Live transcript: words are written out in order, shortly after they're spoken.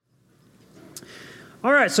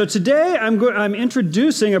All right, so today I'm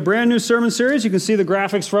introducing a brand new sermon series. You can see the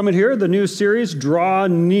graphics from it here, the new series, Draw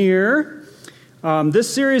Near.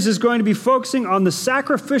 This series is going to be focusing on the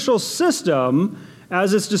sacrificial system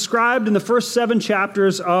as it's described in the first 7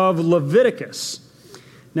 chapters of Leviticus.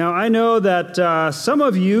 Now, I know that some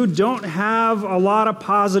of you don't have a lot of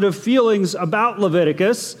positive feelings about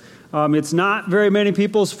Leviticus. It's not very many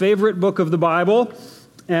people's favorite book of the Bible.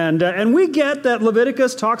 And we get that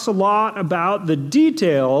Leviticus talks a lot about the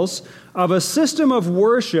details of a system of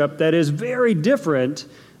worship that is very different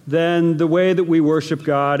than the way that we worship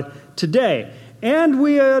God today. And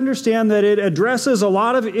we understand that it addresses a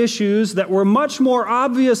lot of issues that were much more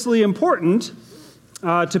obviously important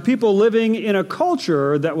to people living in a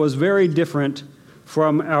culture that was very different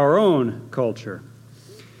from our own culture.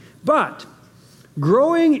 But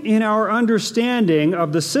growing in our understanding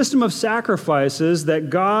of the system of sacrifices that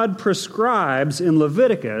God prescribes in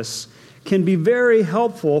Leviticus can be very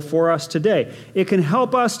helpful for us today. It can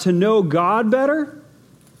help us to know God better.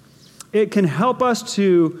 It can help us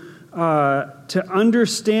to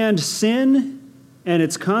understand sin and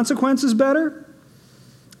its consequences better.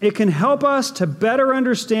 It can help us to better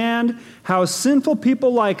understand how sinful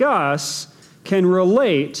people like us can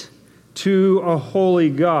relate to a holy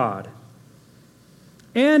God.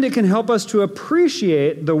 And it can help us to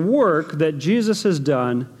appreciate the work that Jesus has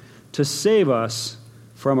done to save us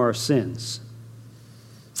from our sins.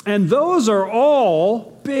 And those are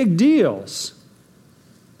all big deals.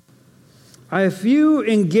 If you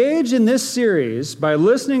engage in this series by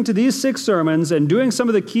listening to these 6 sermons and doing some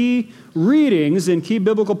of the key readings in key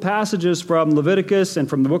biblical passages from Leviticus and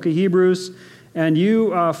from the book of Hebrews, and you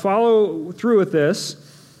follow through with this,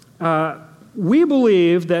 we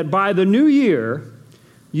believe that by the new year,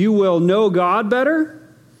 you will know God better,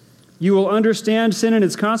 you will understand sin and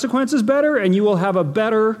its consequences better, and you will have a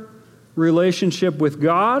better relationship with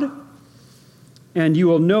God, and you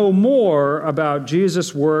will know more about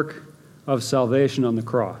Jesus' work of salvation on the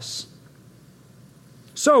cross.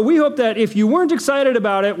 So we hope that if you weren't excited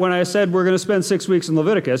about it when I said we're going to spend 6 weeks in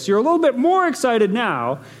Leviticus, you're a little bit more excited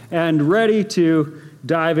now and ready to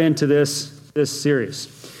dive into this series.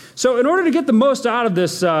 So in order to get the most out of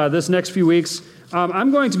this next few weeks,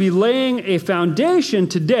 I'm going to be laying a foundation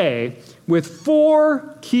today with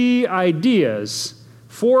 4 key ideas,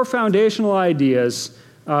 4 foundational ideas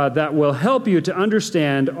that will help you to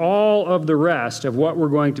understand all of the rest of what we're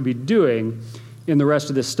going to be doing in the rest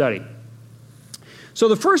of this study. So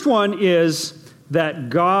the first one is that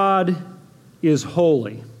God is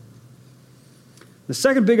holy. The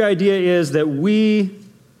second big idea is that we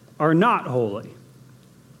are not holy.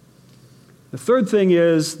 The third thing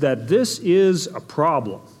is that this is a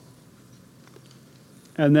problem.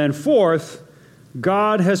 And then fourth,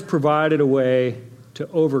 God has provided a way to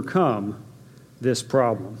overcome this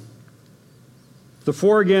problem. The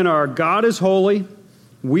 4 again are God is holy,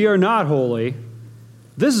 we are not holy,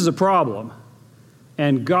 this is a problem,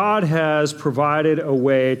 and God has provided a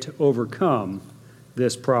way to overcome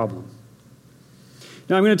this problem.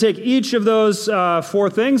 Now, I'm going to take each of those 4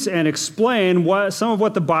 things and explain some of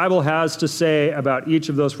what the Bible has to say about each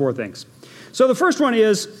of those 4 things. So the first one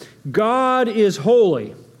is, God is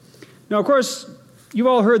holy. Now, of course, you've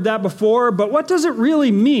all heard that before, but what does it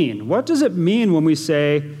really mean? What does it mean when we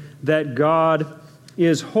say that God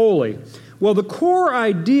is holy? Well, the core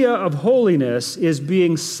idea of holiness is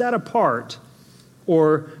being set apart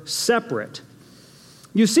or separate.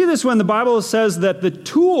 You see this when the Bible says that the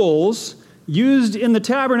tools used in the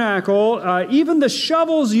tabernacle, even the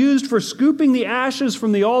shovels used for scooping the ashes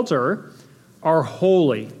from the altar, are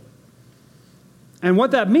holy. And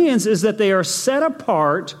what that means is that they are set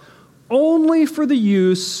apart only for the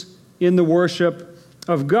use in the worship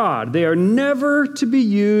of God. They are never to be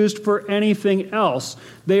used for anything else.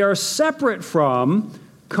 They are separate from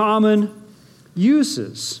common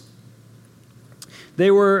uses. They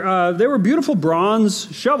were beautiful bronze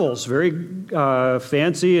shovels, very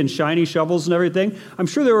fancy and shiny shovels and everything. I'm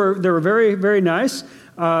sure they were very, very nice,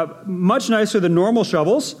 much nicer than normal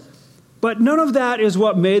shovels, but none of that is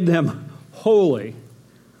what made them holy.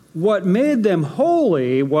 What made them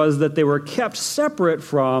holy was that they were kept separate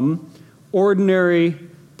from ordinary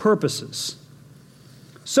purposes.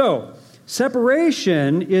 So,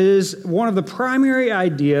 separation is one of the primary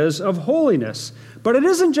ideas of holiness, but it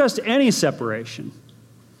isn't just any separation.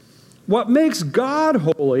 What makes God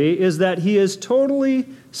holy is that he is totally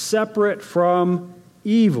separate from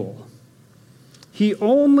evil. He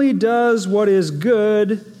only does what is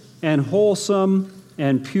good and wholesome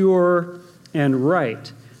and pure and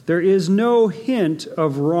right. There is no hint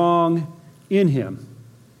of wrong in him.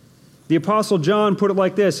 The Apostle John put it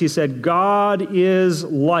like this. He said, God is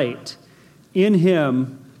light. In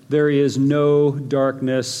him there is no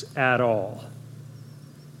darkness at all.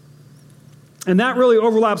 And that really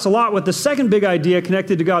overlaps a lot with the second big idea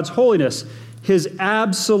connected to God's holiness, his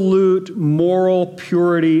absolute moral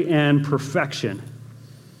purity and perfection.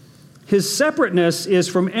 His separateness is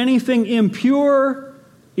from anything impure,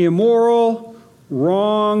 immoral,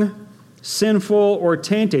 wrong, sinful, or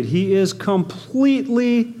tainted. He is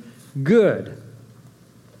completely good.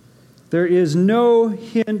 There is no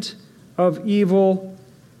hint of evil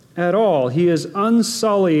at all. He is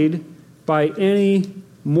unsullied by any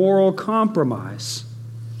moral compromise.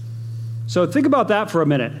 So think about that for a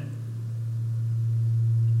minute.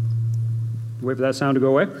 Wait for that sound to go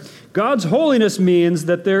away. God's holiness means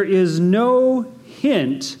that there is no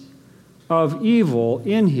hint of evil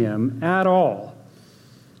in him at all.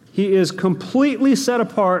 He is completely set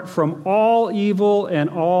apart from all evil and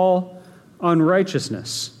all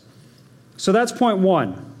unrighteousness. So that's point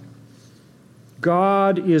one.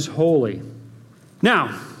 God is holy.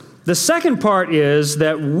 Now, the second part is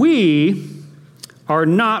that we are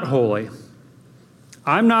not holy.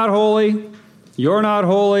 I'm not holy. You're not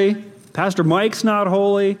holy. Pastor Mike's not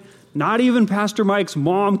holy. Not even Pastor Mike's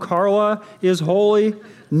mom, Carla, is holy.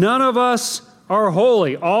 None of us are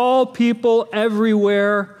holy. All people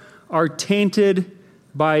everywhere are tainted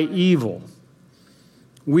by evil.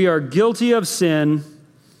 We are guilty of sin,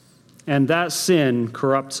 and that sin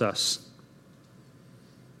corrupts us.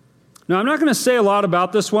 Now, I'm not going to say a lot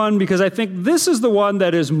about this one because I think this is the one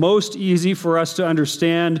that is most easy for us to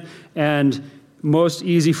understand and most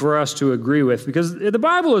easy for us to agree with, because the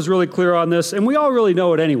Bible is really clear on this, and we all really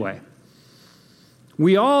know it anyway.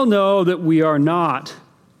 We all know that we are not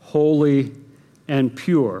holy and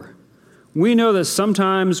pure. We know that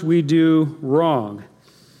sometimes we do wrong.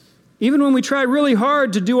 Even when we try really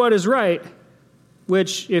hard to do what is right,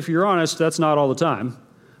 which, if you're honest, that's not all the time.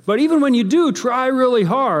 But even when you do try really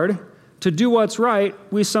hard to do what's right,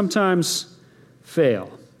 we sometimes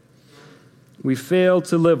fail. We fail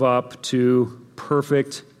to live up to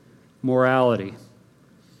perfect morality.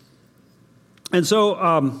 And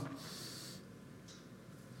so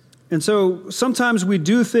sometimes we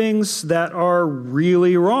do things that are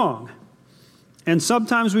really wrong. And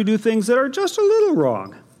sometimes we do things that are just a little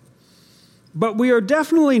wrong. But we are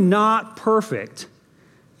definitely not perfect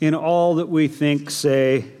in all that we think,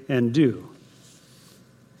 say, and do.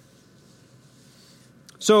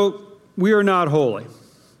 So we are not holy.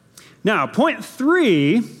 Now, point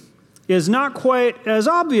 3 is not quite as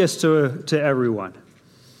obvious to everyone.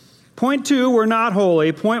 Point 2, we're not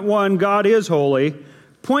holy. Point 1, God is holy.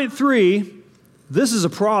 Point 3, this is a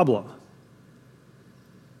problem.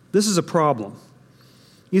 This is a problem.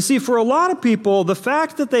 You see, for a lot of people, the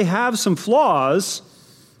fact that they have some flaws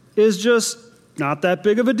is just not that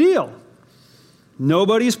big of a deal.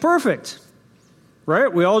 Nobody's perfect,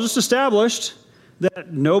 right? We all just established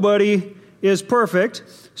that nobody is perfect.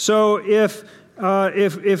 So if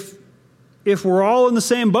we're all in the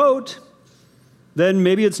same boat, then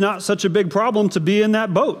maybe it's not such a big problem to be in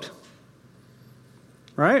that boat,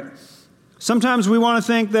 right? Sometimes we want to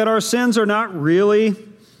think that our sins are not really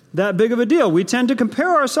that big of a deal. We tend to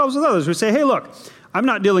compare ourselves with others. We say, hey, look, I'm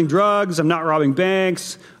not dealing drugs, I'm not robbing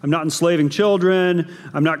banks, I'm not enslaving children,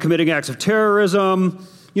 I'm not committing acts of terrorism.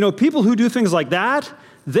 You know, people who do things like that,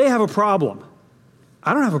 they have a problem.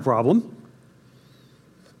 I don't have a problem.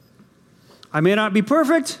 I may not be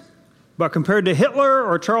perfect, but compared to Hitler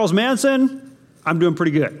or Charles Manson, I'm doing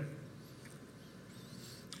pretty good.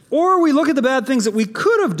 Or we look at the bad things that we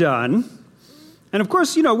could have done, and of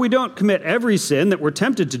course, you know, we don't commit every sin that we're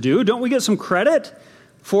tempted to do. Don't we get some credit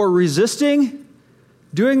for resisting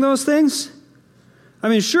doing those things? I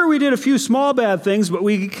mean, sure, we did a few small bad things, but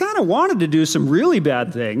we kind of wanted to do some really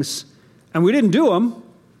bad things, and we didn't do them.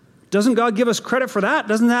 Doesn't God give us credit for that?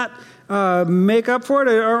 Doesn't that make up for it?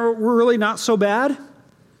 Or we're really not so bad?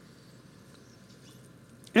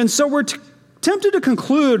 And so we're tempted to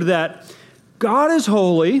conclude that God is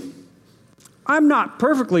holy. I'm not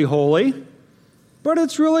perfectly holy, but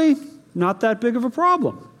it's really not that big of a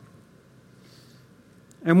problem.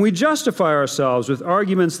 And we justify ourselves with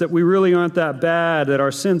arguments that we really aren't that bad, that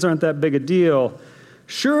our sins aren't that big a deal.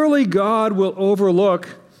 Surely God will overlook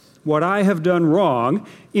what I have done wrong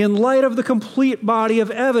in light of the complete body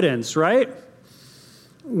of evidence, right?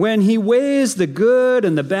 When he weighs the good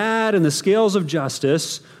and the bad in the scales of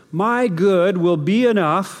justice, my good will be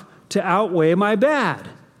enough to outweigh my bad.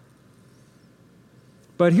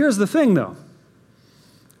 But here's the thing, though.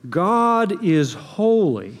 God is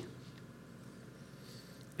holy.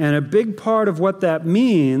 And a big part of what that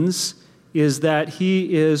means is that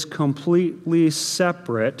he is completely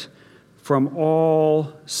separate from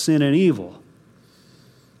all sin and evil.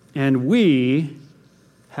 And we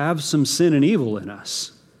have some sin and evil in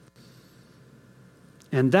us.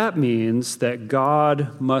 And that means that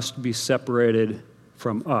God must be separated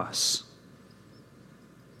from us.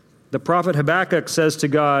 The prophet Habakkuk says to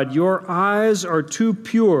God, "Your eyes are too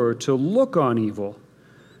pure to look on evil.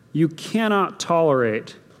 You cannot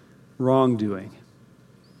tolerate wrongdoing."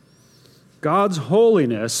 God's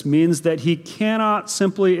holiness means that he cannot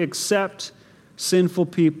simply accept sinful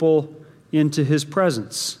people into his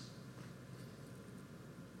presence.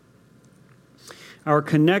 Our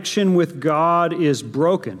connection with God is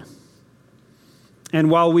broken. And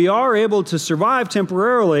while we are able to survive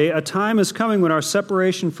temporarily, a time is coming when our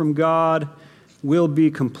separation from God will be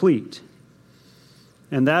complete.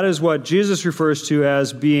 And that is what Jesus refers to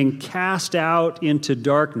as being cast out into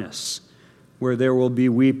darkness, where there will be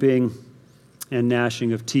weeping and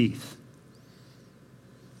gnashing of teeth.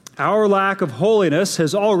 Our lack of holiness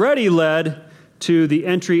has already led to the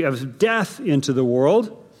entry of death into the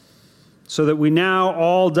world, so that we now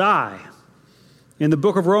all die. In the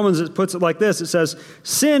book of Romans, it puts it like this. It says,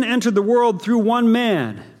 "Sin entered the world through one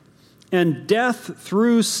man, and death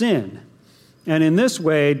through sin. And in this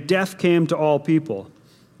way, death came to all people,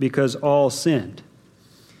 because all sinned."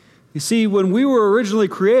 You see, when we were originally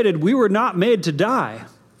created, we were not made to die.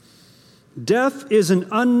 Death is an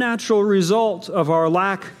unnatural result of our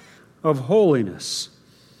lack of holiness.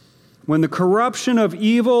 When the corruption of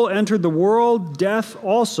evil entered the world, death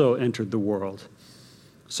also entered the world,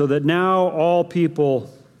 so that now all people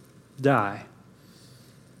die.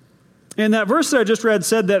 And that verse that I just read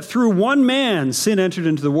said that through one man sin entered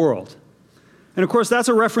into the world. And of course, that's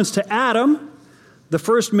a reference to Adam, the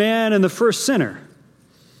first man and the first sinner.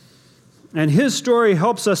 And his story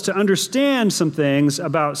helps us to understand some things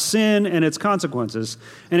about sin and its consequences.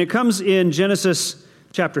 And it comes in Genesis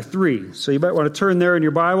chapter 3. So you might want to turn there in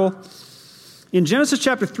your Bible. In Genesis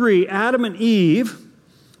chapter 3, Adam and Eve,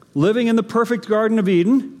 living in the perfect Garden of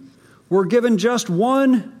Eden, were given just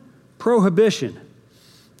one prohibition.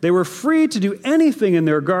 They were free to do anything in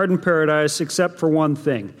their garden paradise except for one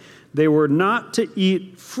thing. They were not to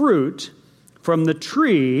eat fruit from the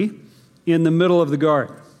tree in the middle of the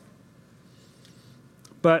garden.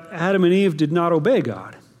 But Adam and Eve did not obey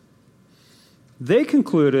God. They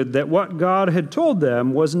concluded that what God had told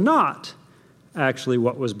them was not actually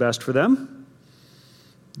what was best for them,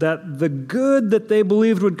 that the good that they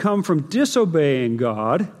believed would come from disobeying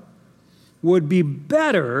God would be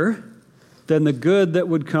better than the good that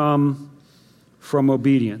would come from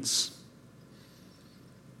obedience.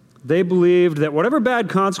 They believed that whatever bad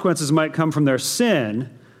consequences might come from their sin,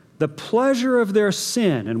 the pleasure of their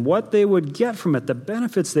sin and what they would get from it, the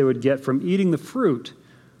benefits they would get from eating the fruit,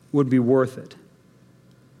 would be worth it.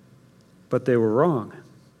 But they were wrong.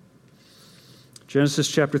 Genesis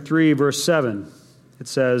chapter 3, verse 7, it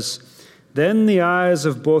says, "Then the eyes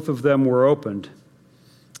of both of them were opened,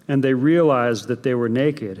 and they realized that they were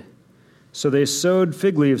naked. So they sewed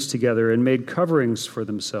fig leaves together and made coverings for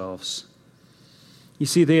themselves." You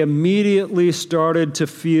see, they immediately started to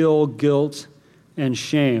feel guilt and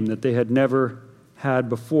shame that they had never had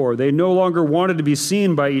before. They no longer wanted to be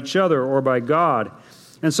seen by each other or by God.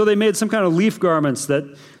 And so they made some kind of leaf garments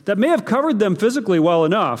that may have covered them physically well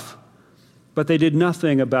enough, but they did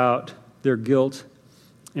nothing about their guilt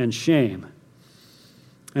and shame.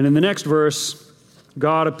 And in the next verse,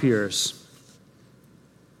 God appears.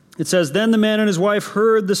 It says, "Then the man and his wife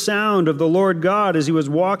heard the sound of the Lord God as he was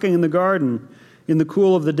walking in the garden in the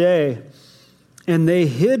cool of the day, and they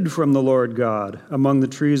hid from the Lord God among the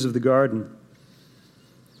trees of the garden.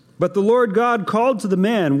 But the Lord God called to the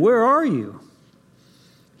man, 'Where are you?'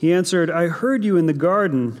 He answered, 'I heard you in the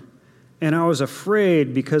garden, and I was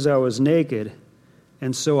afraid because I was naked,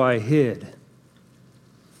 and so I hid.'"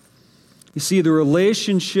 You see, the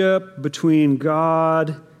relationship between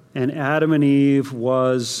God and Adam and Eve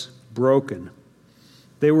was broken.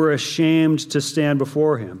 They were ashamed to stand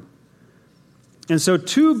before him. And so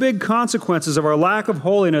two big consequences of our lack of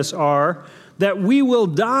holiness are that we will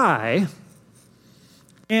die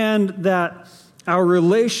and that our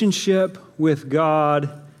relationship with God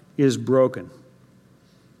is broken.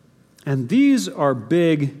 And these are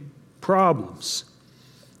big problems.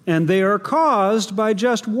 And they are caused by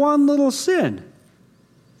just one little sin.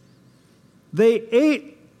 They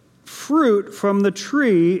ate fruit from the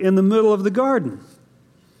tree in the middle of the garden.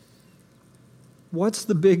 What's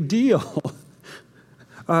the big deal?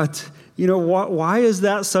 Why is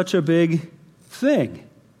that such a big thing?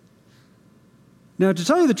 Now, to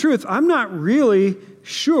tell you the truth, I'm not really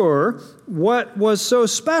sure what was so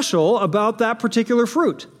special about that particular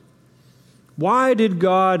fruit. Why did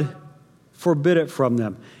God forbid it from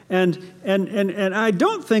them? And I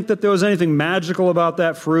don't think that there was anything magical about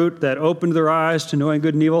that fruit that opened their eyes to knowing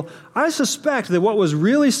good and evil. I suspect that what was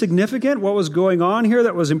really significant, what was going on here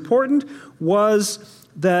that was important, was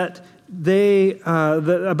that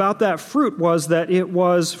about that fruit was that it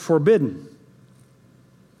was forbidden.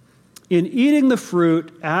 In eating the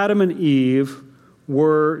fruit, Adam and Eve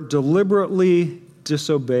were deliberately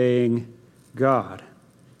disobeying God.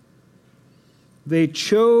 They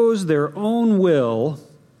chose their own will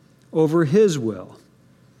over His will.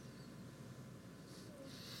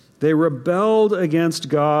 They rebelled against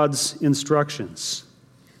God's instructions.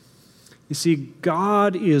 You see,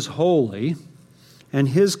 God is holy, and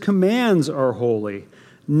His commands are holy.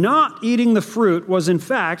 Not eating the fruit was, in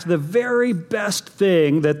fact, the very best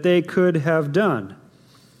thing that they could have done.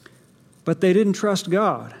 But they didn't trust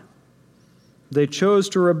God. They chose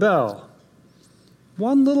to rebel.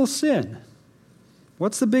 One little sin.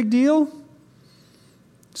 What's the big deal?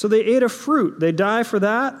 So they ate a fruit. They die for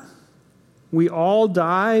that. We all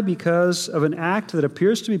die because of an act that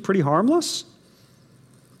appears to be pretty harmless?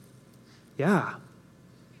 Yeah.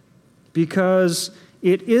 Because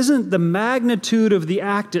it isn't the magnitude of the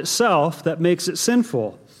act itself that makes it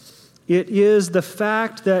sinful. It is the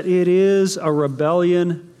fact that it is a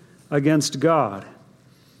rebellion against God.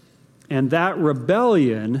 And that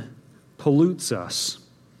rebellion pollutes us.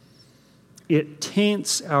 It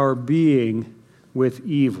taints our being with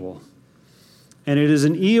evil. And it is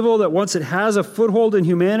an evil that once it has a foothold in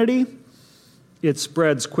humanity, it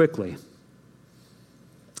spreads quickly.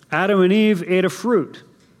 Adam and Eve ate a fruit.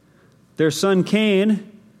 Their son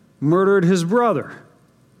Cain murdered his brother.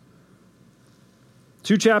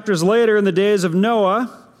 2 chapters later, in the days of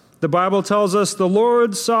Noah, the Bible tells us the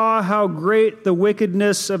Lord saw how great the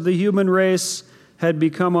wickedness of the human race had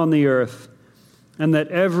become on the earth, and that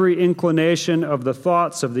every inclination of the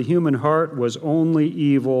thoughts of the human heart was only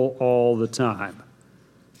evil all the time.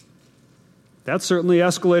 That certainly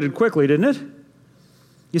escalated quickly, didn't it?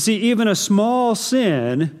 You see, even a small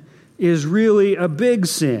sin is really a big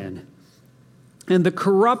sin. And the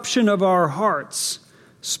corruption of our hearts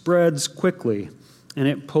spreads quickly, and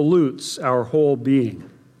it pollutes our whole being.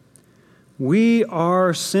 We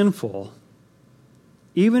are sinful,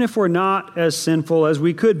 even if we're not as sinful as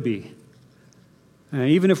we could be.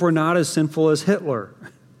 Even if we're not as sinful as Hitler.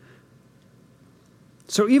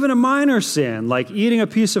 So even a minor sin, like eating a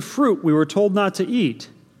piece of fruit we were told not to eat,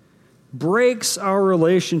 breaks our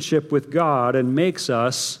relationship with God and makes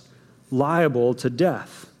us liable to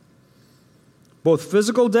death. Both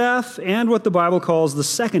physical death and what the Bible calls the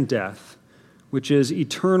second death, which is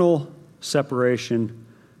eternal separation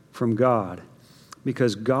from God.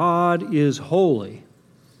 Because God is holy,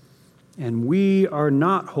 and we are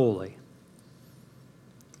not holy.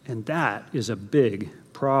 And that is a big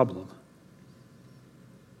problem.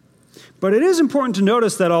 But it is important to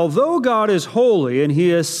notice that although God is holy and He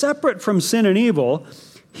is separate from sin and evil,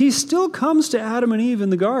 He still comes to Adam and Eve in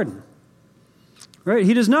the garden. Right?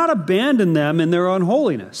 He does not abandon them in their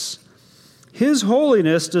unholiness. His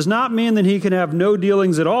holiness does not mean that He can have no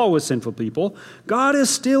dealings at all with sinful people. God is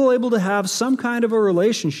still able to have some kind of a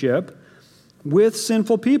relationship with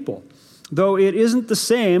sinful people, though it isn't the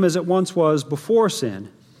same as it once was before sin.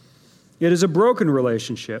 It is a broken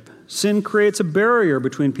relationship. Sin creates a barrier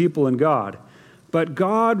between people and God, but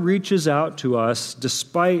God reaches out to us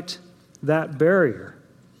despite that barrier.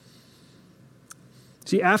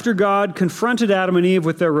 See, after God confronted Adam and Eve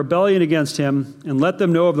with their rebellion against Him and let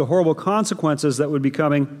them know of the horrible consequences that would be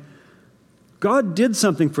coming, God did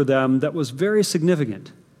something for them that was very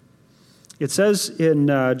significant. It says in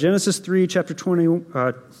Genesis 3, chapter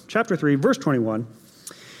 3, verse 21,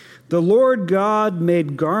 "The Lord God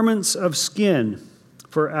made garments of skin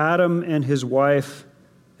for Adam and his wife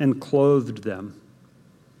and clothed them."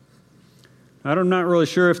 I'm not really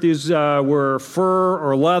sure if these were fur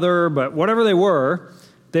or leather, but whatever they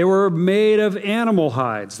were made of animal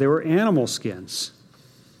hides. They were animal skins.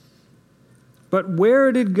 But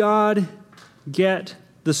where did God get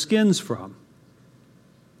the skins from?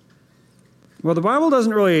 Well, the Bible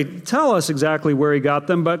doesn't really tell us exactly where He got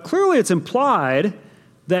them, but clearly it's implied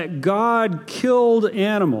that God killed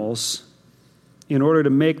animals in order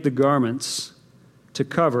to make the garments to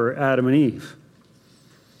cover Adam and Eve.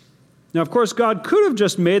 Now, of course, God could have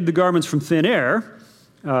just made the garments from thin air.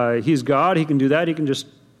 He's God. He can do that. He can just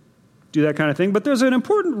do that kind of thing. But there's an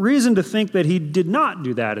important reason to think that He did not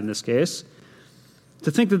do that in this case,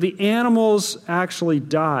 to think that the animals actually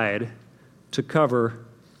died to cover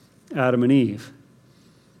Adam and Eve.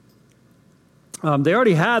 They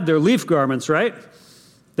already had their leaf garments, right?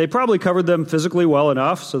 They probably covered them physically well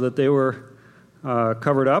enough so that they were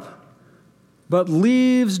covered up. But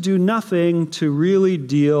leaves do nothing to really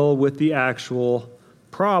deal with the actual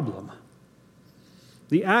problem.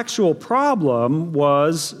 The actual problem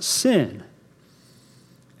was sin.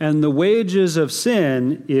 And the wages of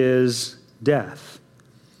sin is death.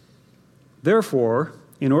 Therefore,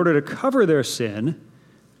 in order to cover their sin,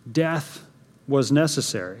 death was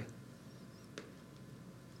necessary.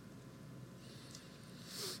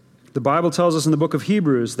 The Bible tells us in the book of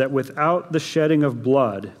Hebrews that without the shedding of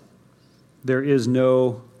blood, there is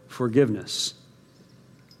no forgiveness.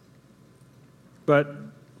 But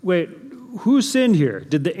wait, who sinned here?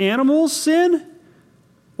 Did the animals sin?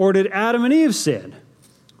 Or did Adam and Eve sin?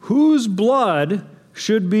 Whose blood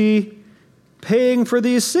should be paying for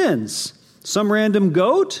these sins? Some random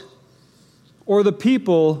goat? Or the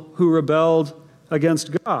people who rebelled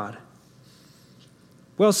against God?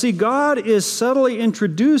 Well, see, God is subtly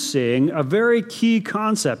introducing a very key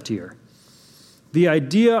concept here. The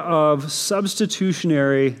idea of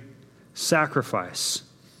substitutionary sacrifice.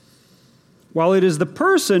 While it is the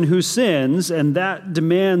person who sins and that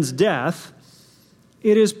demands death,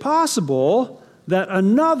 it is possible that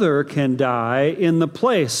another can die in the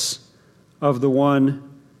place of the one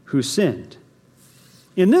who sinned.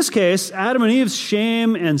 In this case, Adam and Eve's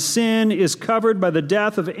shame and sin is covered by the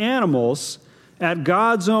death of animals at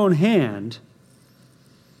God's own hand.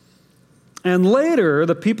 And later,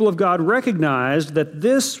 the people of God recognized that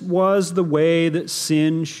this was the way that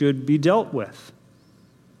sin should be dealt with.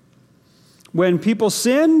 When people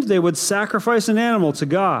sinned, they would sacrifice an animal to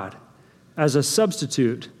God as a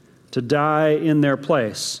substitute to die in their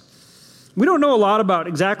place. We don't know a lot about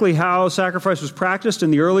exactly how sacrifice was practiced in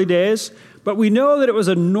the early days, but we know that it was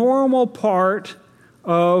a normal part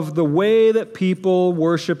of the way that people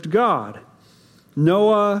worshiped God.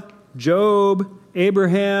 Noah, Job,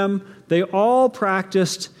 Abraham, they all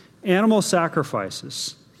practiced animal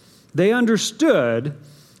sacrifices. They understood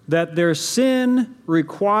that their sin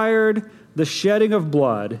required the shedding of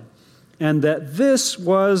blood, and that this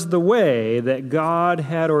was the way that God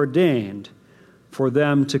had ordained for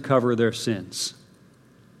them to cover their sins.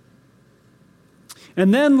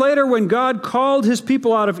 And then later, when God called his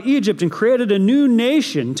people out of Egypt and created a new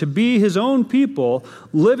nation to be his own people,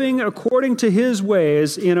 living according to his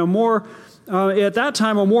ways in a more, at that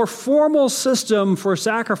time, a more formal system for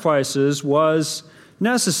sacrifices was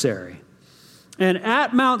necessary. And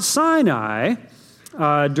at Mount Sinai,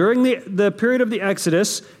 during the period of the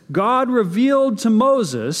Exodus, God revealed to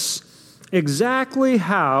Moses exactly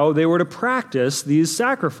how they were to practice these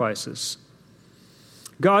sacrifices.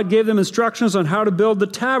 God gave them instructions on how to build the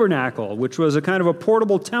tabernacle, which was a kind of a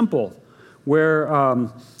portable temple where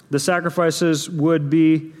the sacrifices would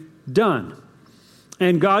be done.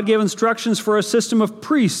 And God gave instructions for a system of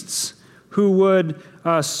priests who would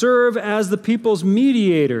serve as the people's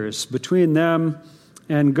mediators between them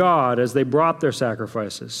and God as they brought their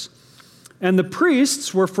sacrifices. And the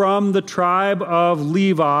priests were from the tribe of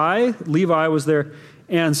Levi. Levi was their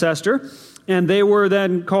ancestor. And they were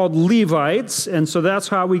then called Levites, and so that's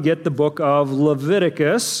how we get the book of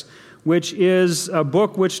Leviticus, which is a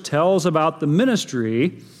book which tells about the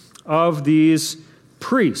ministry of these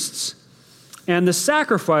priests. And the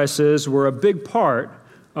sacrifices were a big part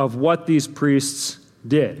of what these priests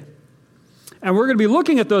did. And we're going to be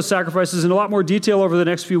looking at those sacrifices in a lot more detail over the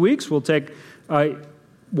next few weeks. We'll take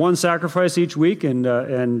one sacrifice each week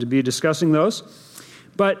and be discussing those.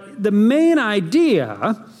 But the main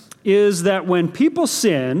idea is that when people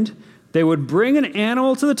sinned, they would bring an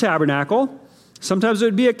animal to the tabernacle. Sometimes it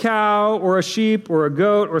would be a cow or a sheep or a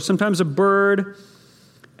goat or sometimes a bird.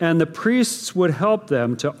 And the priests would help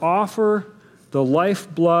them to offer the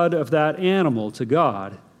lifeblood of that animal to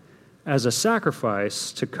God as a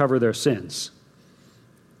sacrifice to cover their sins.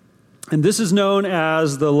 And this is known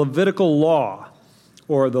as the Levitical law,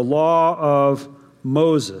 or the law of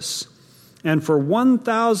Moses. And for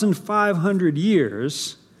 1,500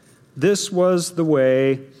 years, this was the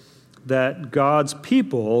way that God's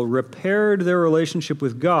people repaired their relationship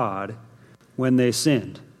with God when they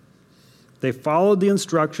sinned. They followed the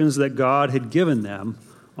instructions that God had given them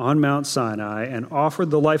on Mount Sinai and offered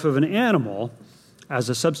the life of an animal as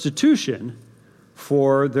a substitution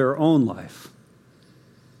for their own life.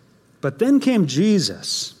 But then came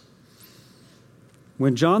Jesus.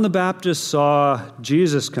 When John the Baptist saw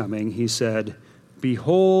Jesus coming, he said,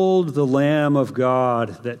 "Behold the Lamb of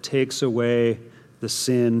God that takes away the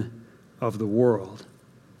sin of the world."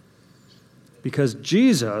 because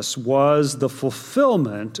Jesus was the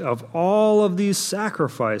fulfillment of all of these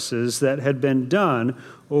sacrifices that had been done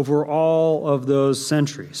over all of those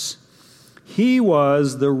centuries. He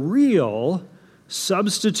was the real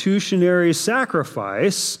substitutionary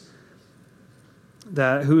sacrifice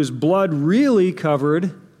whose blood really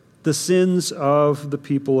covered the sins of the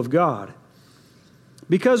people of God.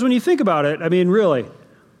 Because when you think about it, I mean, really,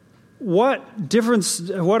 what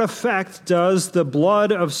effect does the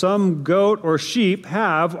blood of some goat or sheep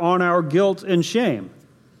have on our guilt and shame?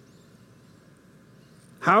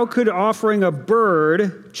 How could offering a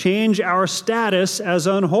bird change our status as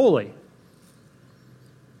unholy?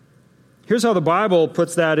 Here's how the Bible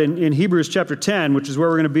puts that in Hebrews chapter 10, which is where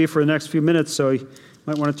we're going to be for the next few minutes, so you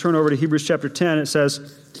might want to turn over to Hebrews chapter 10. It says,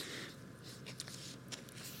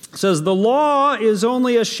 the law is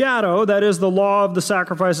only a shadow, that is the law of the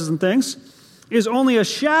sacrifices and things, is only a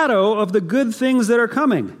shadow of the good things that are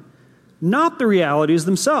coming, not the realities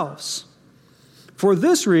themselves. For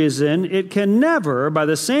this reason, it can never, by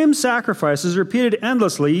the same sacrifices repeated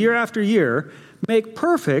endlessly year after year, make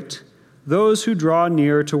perfect those who draw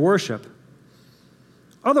near to worship.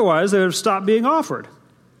 Otherwise, they would have stopped being offered.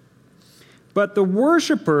 But the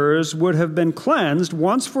worshipers would have been cleansed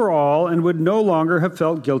once for all and would no longer have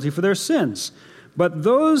felt guilty for their sins. But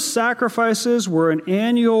those sacrifices were an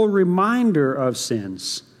annual reminder of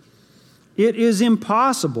sins. It is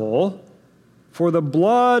impossible for the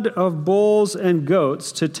blood of bulls and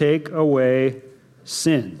goats to take away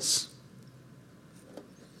sins.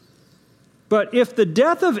 But if the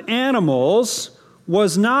death of animals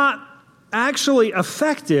was not actually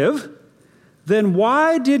effective, then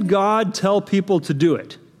why did God tell people to do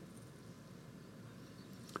it?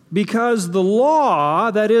 Because the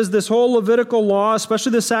law, that is, this whole Levitical law,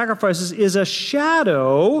 especially the sacrifices, is a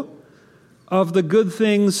shadow of the good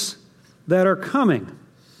things that are coming.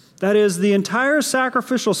 That is, the entire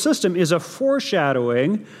sacrificial system is a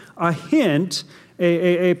foreshadowing, a hint,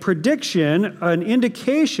 a prediction, an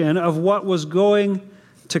indication of what was going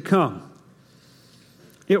to come.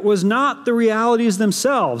 It was not the realities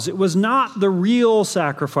themselves. It was not the real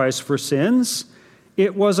sacrifice for sins.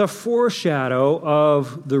 It was a foreshadow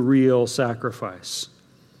of the real sacrifice.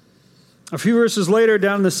 A few verses later,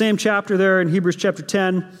 down in the same chapter there in Hebrews chapter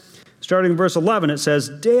 10, starting in verse 11, it says,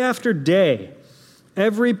 "Day after day,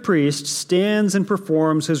 every priest stands and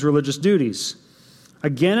performs his religious duties.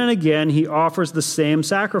 Again and again, he offers the same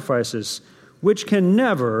sacrifices, which can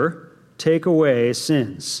never take away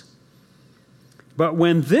sins. But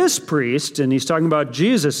when this priest," and he's talking about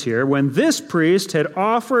Jesus here, "when this priest had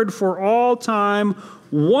offered for all time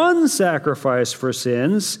one sacrifice for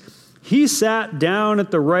sins, he sat down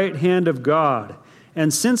at the right hand of God.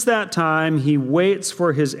 And since that time, he waits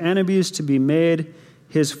for his enemies to be made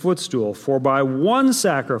his footstool. For by one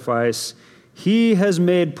sacrifice, he has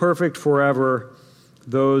made perfect forever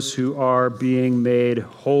those who are being made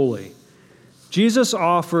holy." Jesus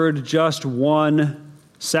offered just one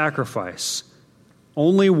sacrifice.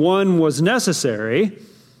 Only one was necessary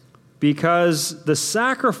because the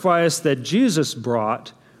sacrifice that Jesus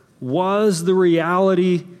brought was the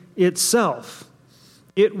reality itself.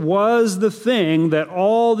 It was the thing that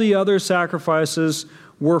all the other sacrifices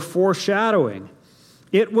were foreshadowing.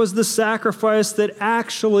 It was the sacrifice that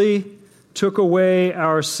actually took away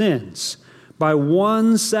our sins. By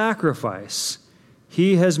one sacrifice,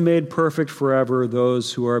 he has made perfect forever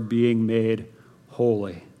those who are being made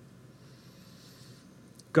holy.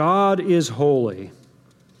 God is holy.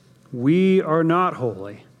 We are not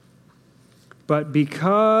holy. But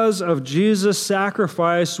because of Jesus'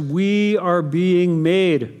 sacrifice, we are being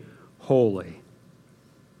made holy.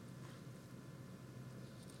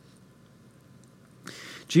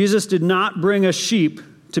 Jesus did not bring a sheep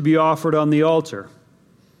to be offered on the altar.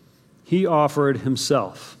 He offered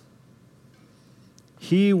himself.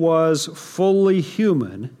 He was fully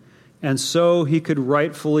human, and so he could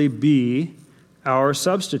rightfully be our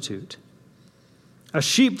substitute. A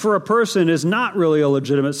sheep for a person is not really a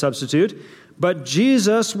legitimate substitute, but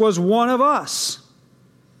Jesus was one of us.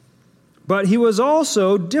 But he was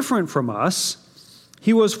also different from us.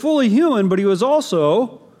 He was fully human, but he was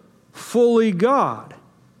also fully God.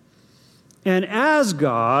 And as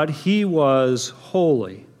God, he was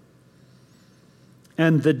holy.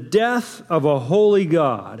 And the death of a holy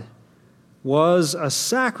God was a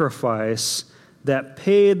sacrifice that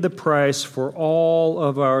paid the price for all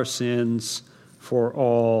of our sins for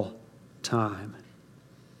all time.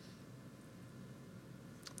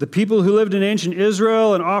 The people who lived in ancient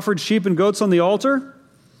Israel and offered sheep and goats on the altar,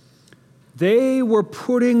 they were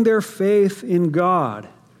putting their faith in God,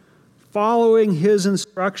 following his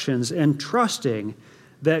instructions and trusting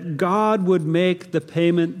that God would make the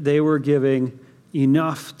payment they were giving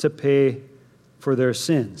enough to pay for their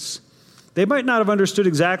sins. They might not have understood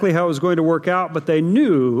exactly how it was going to work out, but they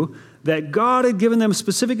knew that God had given them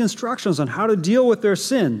specific instructions on how to deal with their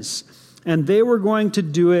sins, and they were going to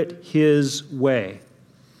do it His way.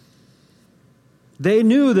 They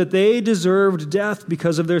knew that they deserved death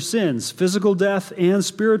because of their sins, physical death and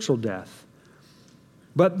spiritual death.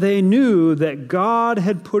 But they knew that God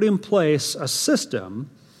had put in place a system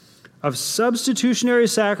of substitutionary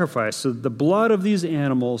sacrifice so that the blood of these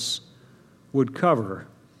animals would cover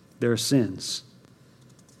their sins.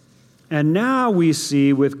 And now we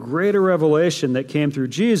see with greater revelation that came through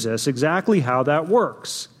Jesus exactly how that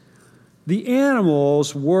works. The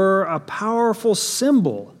animals were a powerful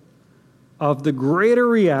symbol of the greater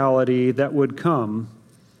reality that would come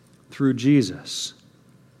through Jesus.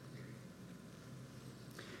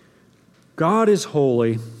 God is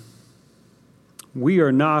holy. We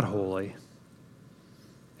are not holy.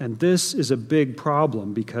 And this is a big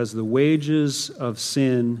problem because the wages of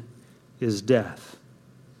sin is death.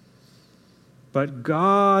 But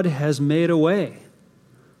God has made a way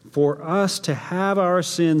for us to have our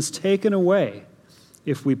sins taken away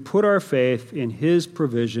if we put our faith in His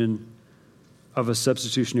provision of a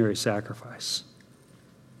substitutionary sacrifice.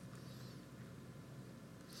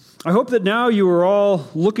 I hope that now you are all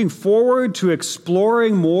looking forward to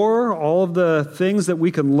exploring more all of the things that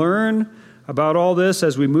we can learn about all this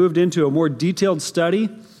as we moved into a more detailed study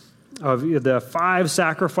of the 5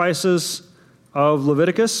 sacrifices of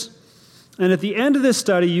Leviticus. And at the end of this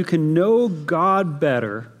study, you can know God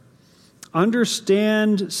better,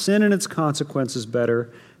 understand sin and its consequences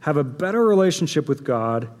better, have a better relationship with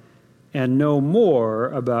God, and know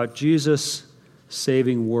more about Jesus'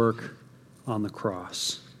 saving work on the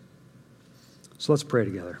cross. So let's pray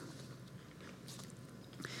together.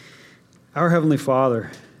 Our Heavenly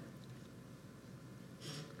Father,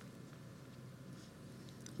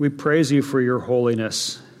 we praise you for your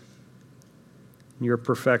holiness, your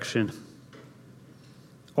perfection.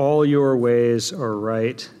 All your ways are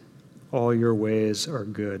right. All your ways are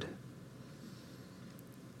good.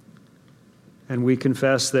 And we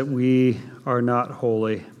confess that we are not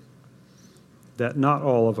holy, that not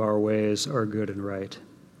all of our ways are good and right.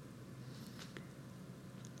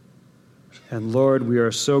 And Lord, we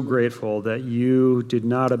are so grateful that you did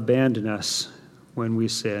not abandon us when we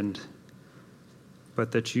sinned,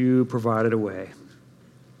 but that you provided a way,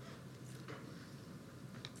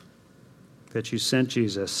 that you sent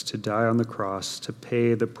Jesus to die on the cross to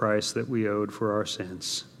pay the price that we owed for our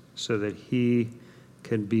sins so that he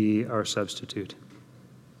can be our substitute.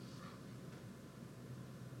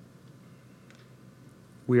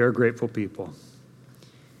 We are grateful people.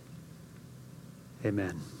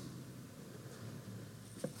 Amen.